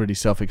 it's pretty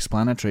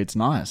self-explanatory. It's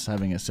nice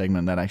having a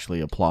segment that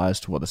actually applies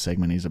to what the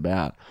segment is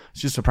about.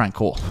 It's just a prank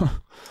call.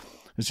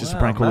 It's just a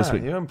prank call this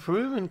week. You're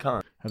improving,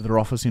 cunt. Have their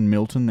office in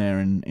Milton there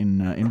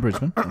in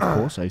Brisbane, of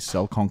course. They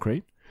sell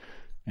concrete.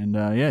 And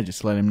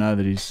just let him know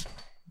that he's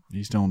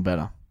doing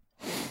better.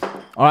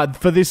 All right,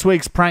 for this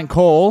week's prank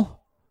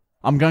call,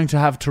 I'm going to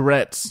have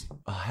Tourette's.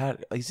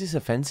 Is this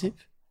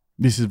offensive?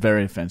 This is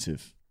very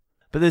offensive.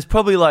 But there's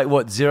probably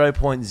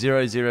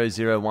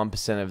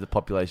 0.0001% of the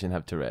population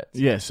have Tourette's.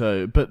 Yeah.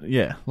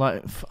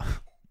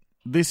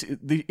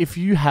 If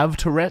you have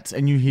Tourette's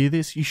and you hear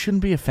this, you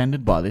shouldn't be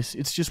offended by this.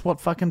 It's just what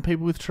fucking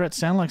people with Tourette's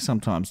sound like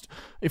sometimes.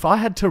 If I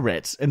had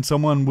Tourette's and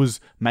someone was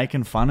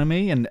making fun of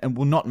me and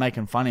not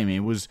making fun of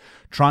me, was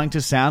trying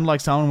to sound like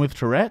someone with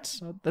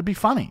Tourette's, that'd be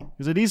funny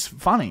because it is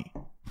funny.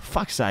 For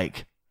fuck's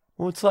sake.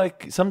 Well, it's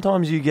like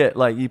sometimes you get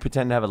like you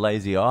pretend to have a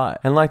lazy eye,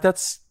 and like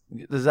does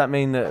that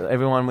mean that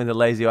everyone with a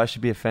lazy eye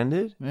should be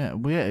offended? Yeah,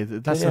 well, yeah.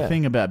 That's the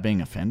thing about being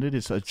offended.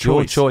 It's a choice.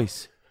 Your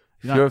choice.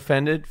 If you're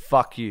offended,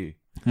 fuck you.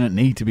 You don't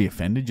need to be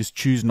offended. Just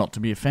choose not to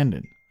be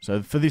offended.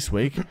 So for this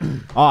week,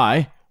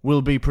 I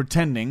will be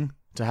pretending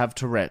to have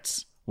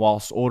Tourette's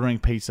whilst ordering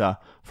pizza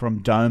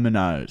from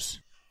Domino's.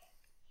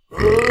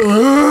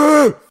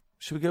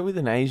 Should we go with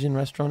an Asian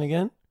restaurant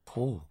again?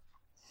 Cool.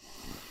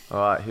 All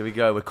right, here we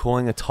go. We're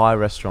calling a Thai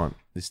restaurant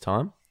this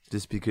time,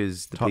 just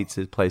because the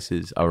pizza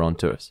places are on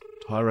to us.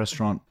 Thai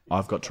restaurant.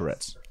 I've got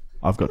Tourette's.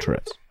 Hello,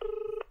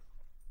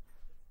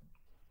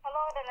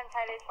 Dalan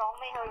Thai restaurant.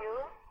 May I help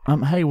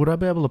you? Hey, would I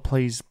be able to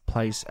please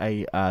place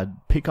a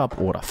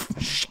pickup order?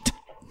 Shit.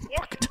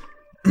 Yes. Fuck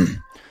it.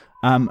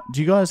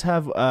 Do you guys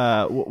have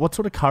what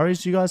sort of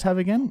curries do you guys have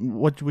again?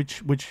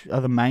 Which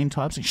are the main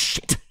types?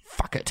 Shit.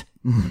 Fuck it.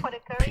 For the curry,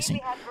 Pissing. we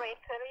have red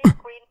curry,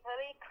 green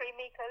curry,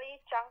 creamy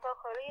curry, jungle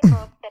curry,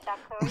 roasted duck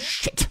curry,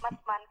 Shit.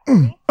 masman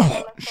curry,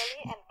 yellow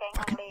curry, and gang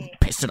hang.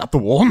 Pissed it up the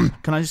wall.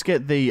 Can I just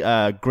get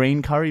the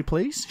green curry,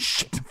 please?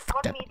 Shit. Fuck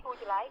What that. meat would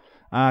you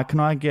like? Can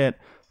I get...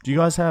 Do you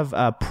guys have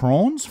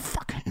prawns?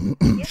 Fuck.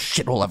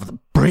 Shit all over the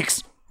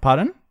bricks.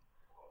 Pardon?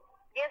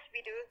 Yes,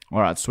 we do.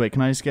 All right, sweet.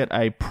 Can I just get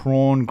a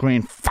prawn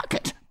green? Fuck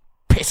it.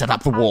 Piss it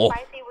up the How wall.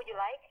 spicy would you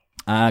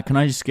like? Can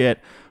I just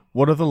get...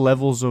 What are the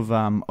levels of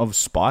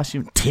spice?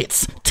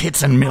 Tits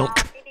and milk.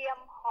 Medium,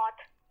 hot,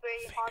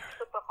 very hot,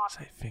 super hot.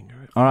 Say finger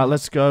it. All right,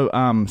 let's go.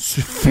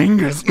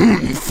 Fingers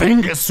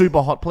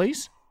super hot,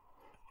 please.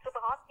 Super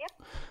hot, yep.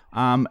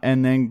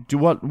 And then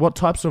what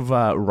types of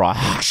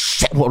rice?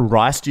 Shit, what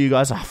rice do you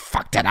guys? I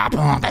fucked it up.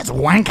 Oh, that's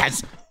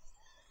wankers.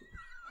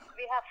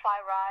 We have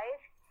fried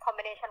rice,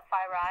 combination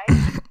fried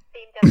rice,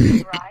 steamed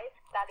Japanese rice,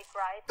 garlic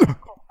rice, and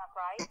coconut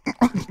rice.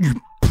 You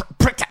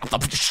pricked out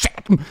the shit.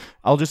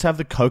 I'll just have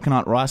the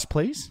coconut rice,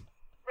 please.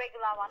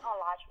 Regular one or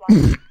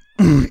large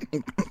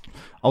one.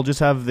 I'll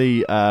just have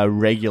the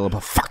regular.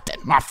 But fucked it.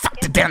 I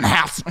fucked it down the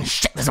house.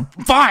 Shit, there's a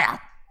fire.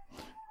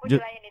 Would you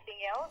like anything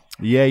else?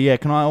 Yeah.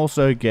 Can I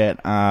also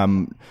get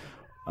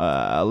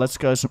let's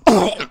go some.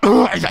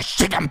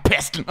 Shit, I'm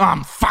pissed.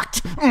 I'm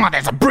fucked.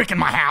 There's a brick in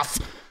my house.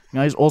 Can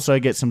I also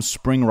get some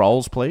spring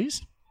rolls,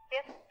 please?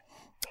 Yes.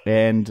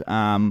 And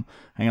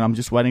hang on, I'm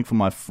just waiting for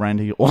my friend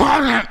here. Big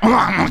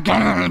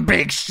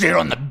shit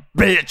on the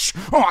bitch.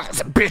 Oh, there's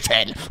a bitch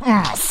head.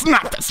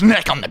 Snapped its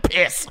neck on the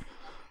piss.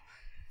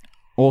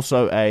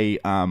 Also a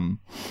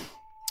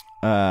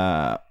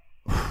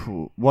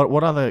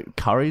what other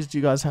curries do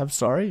you guys have?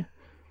 Sorry.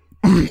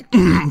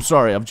 I'm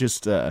sorry, I've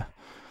just Curry,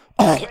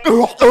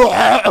 jungle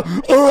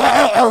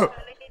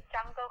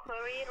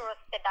curry,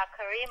 roasted duck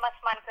curry,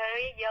 masman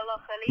curry, yellow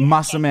curry.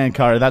 Musselman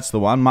curry, that's the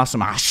one.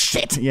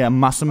 Shit. Yeah,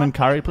 Musselman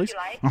curry, please.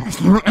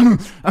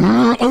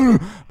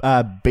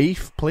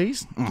 Beef,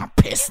 please.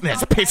 Piss.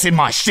 There's piss in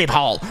my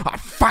shithole. I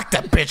fucked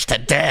that bitch to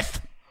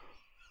death.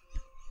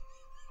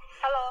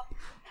 Hello.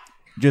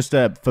 Just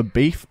for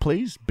beef,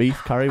 please. Beef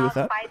curry with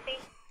that. Spicy.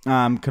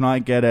 Can I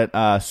get it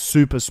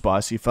super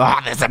spicy?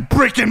 There's a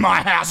brick in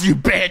my house, you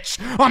bitch!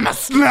 I'm gonna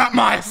snap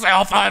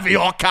myself over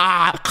your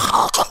car.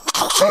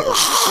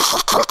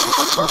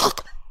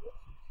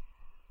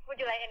 Would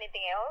you like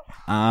anything else?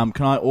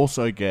 Can I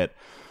also get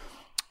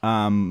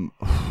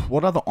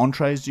what other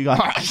entrees do you guys?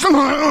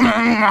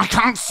 I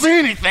can't see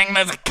anything.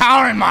 There's a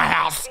car in my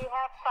house. We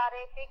have fried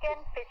chicken,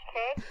 fish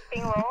cake,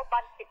 spring roll,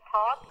 bun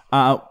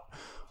pot.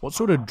 What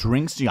sort of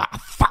drinks do you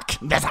got? Fuck!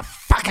 There's a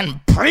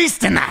fucking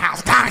priest in the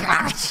house!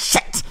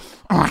 Shit!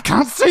 I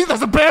can't see!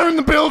 There's a bear in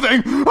the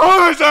building!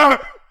 Oh, Sorry,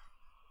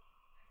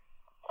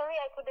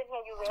 I couldn't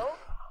hear you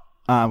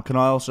well. can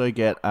I also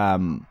get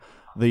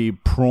the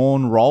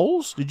prawn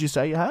rolls? Did you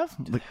say you have?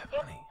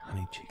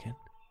 Honey chicken.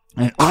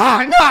 No!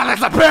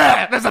 There's a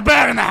bear! There's a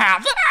bear in the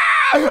house!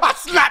 I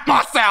slapped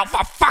myself!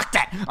 I fucked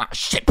it!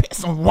 Shit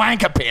piss!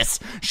 Wanker piss!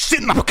 Shit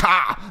in the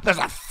car! There's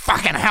a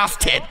fucking house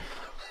tit!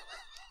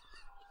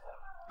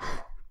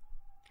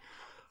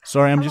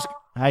 Sorry, I'm just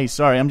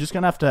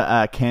gonna have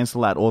to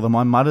cancel that order.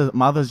 My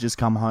mother's just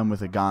come home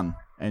with a gun,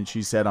 and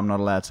she said I'm not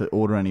allowed to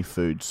order any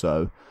food.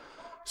 So,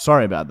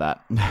 sorry about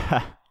that.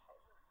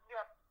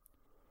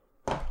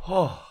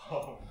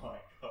 Oh my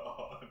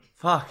god!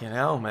 Fucking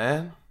hell,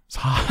 man! It's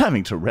hard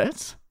having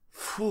Tourette's.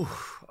 Phew,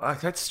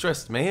 that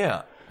stressed me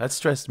out.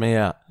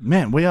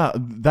 Man,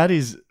 that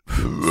is.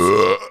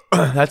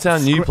 That's our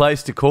new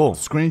place to call.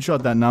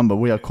 Screenshot that number.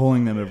 We are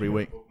calling them every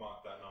week.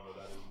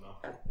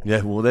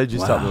 Yeah, well, they're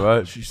just up the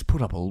road. She's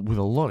put up with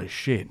a lot of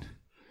shit.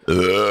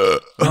 I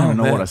don't even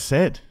know what I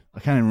said. I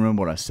can't even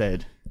remember what I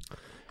said.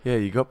 Yeah,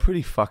 you got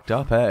pretty fucked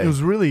up, eh? It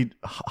was really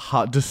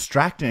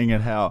distracting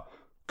at how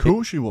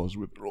cool she was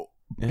with it all.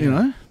 Yeah. You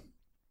know?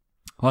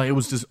 Like, it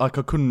was just, like,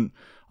 I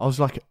was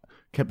like,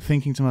 kept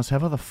thinking to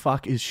myself, how the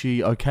fuck is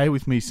she okay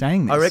with me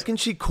saying this? I reckon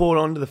she caught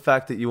on to the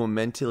fact that you were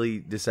mentally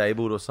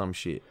disabled or some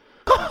shit.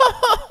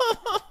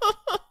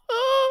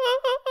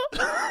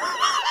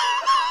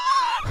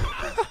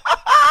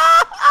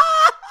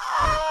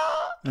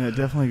 Yeah, it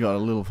definitely got a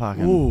little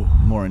fucking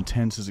more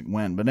intense as it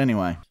went. But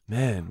anyway.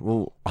 Man,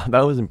 well,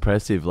 that was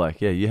impressive. Like,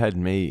 yeah, you had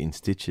me in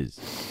stitches.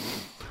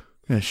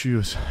 Yeah, she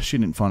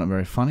didn't find it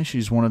very funny. She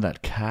just wanted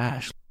that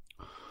cash.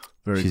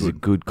 She's good.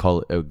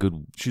 a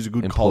good She's a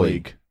good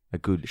employee.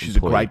 colleague. She's a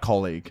great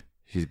colleague.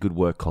 She's a good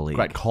work colleague.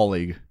 Great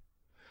colleague.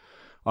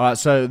 All right,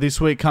 so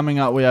this week coming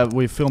up,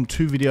 we filmed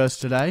 2 videos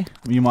today.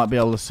 You might be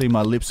able to see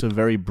my lips are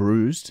very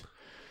bruised.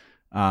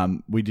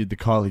 We did the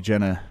Kylie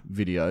Jenner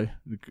video,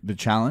 the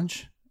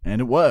challenge,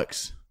 and it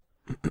works.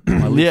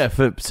 Yeah,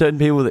 for certain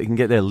people that can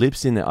get their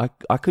lips in there,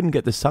 I couldn't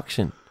get the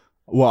suction.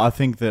 Well, I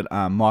think that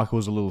Michael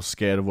was a little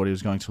scared of what he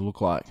was going to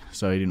look like,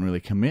 so he didn't really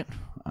commit.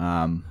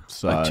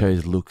 So I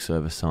chose looks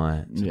over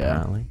science,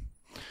 apparently.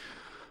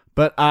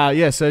 But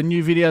so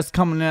new videos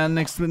coming out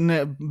next week.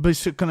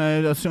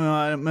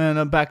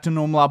 Back to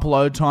normal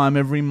upload time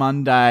every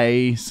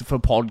Monday for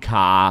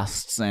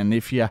podcasts. And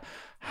if you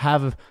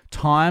have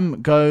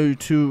time, go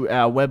to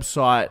our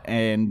website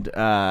and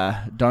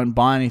don't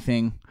buy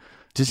anything.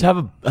 Just have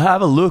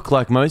a look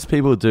like most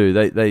people do.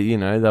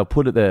 They'll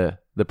put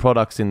the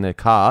products in their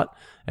cart,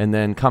 and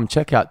then come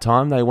checkout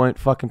time, they won't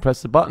fucking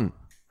press the button.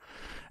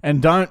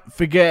 And don't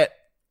forget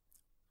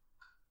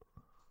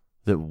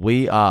that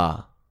we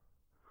are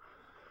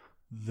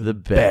the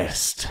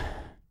best.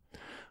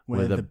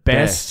 We're the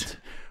best.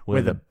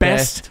 We're the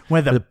best.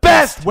 We're the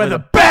best. We're the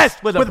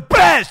best. We're the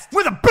best.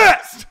 We're the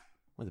best.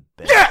 We're the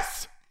best. Yes!